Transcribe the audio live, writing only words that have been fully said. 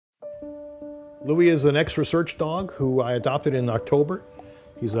Louie is an ex-research dog who I adopted in October.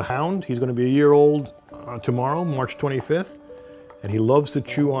 He's a hound. He's going to be a year old tomorrow, March 25th, and he loves to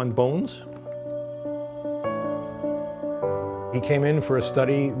chew on bones. He came in for a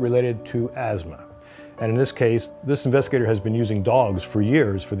study related to asthma. And in this case, this investigator has been using dogs for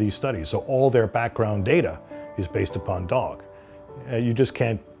years for these studies, so all their background data is based upon dog. You just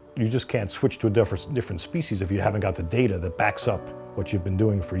can't switch to a different species if you haven't got the data that backs up what you've been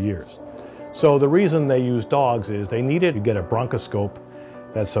doing for years. So the reason they use dogs is they needed to get a bronchoscope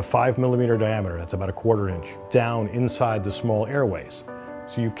that's a 5mm diameter, that's about 1/4 inch, down inside the small airways.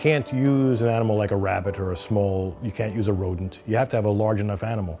 So you can't use an animal like a rabbit or you can't use a rodent. You have to have a large enough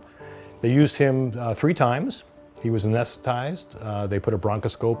animal. They used him 3 times. He was anesthetized. They put a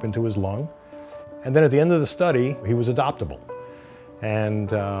bronchoscope into his lung. And then at the end of the study, he was adoptable.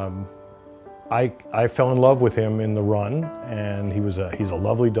 And I fell in love with him in the run, and he's a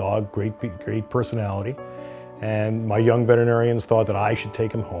lovely dog, great personality. And my young veterinarians thought that I should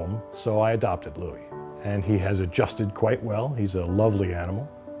take him home, so I adopted Louie. And he has adjusted quite well. He's a lovely animal,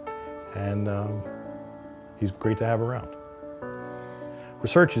 and he's great to have around.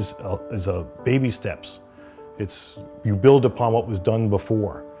 Research is a baby steps. You build upon what was done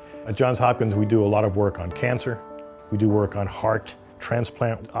before. At Johns Hopkins, we do a lot of work on cancer. We do work on heart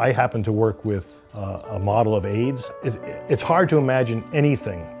transplant. I happen to work with a model of AIDS. It's hard to imagine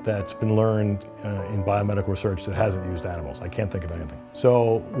anything that's been learned in biomedical research that hasn't used animals. I can't think of anything.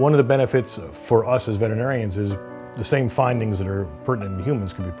 So one of the benefits for us as veterinarians is the same findings that are pertinent in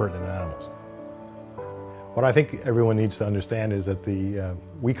humans can be pertinent in animals. What I think everyone needs to understand is that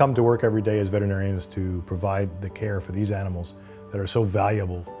we come to work every day as veterinarians to provide the care for these animals that are so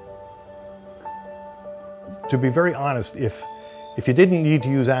valuable. To be very honest, if you didn't need to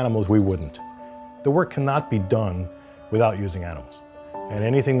use animals, we wouldn't. The work cannot be done without using animals. And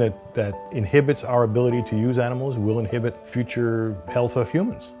anything that inhibits our ability to use animals will inhibit future health of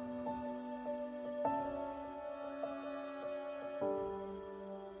humans.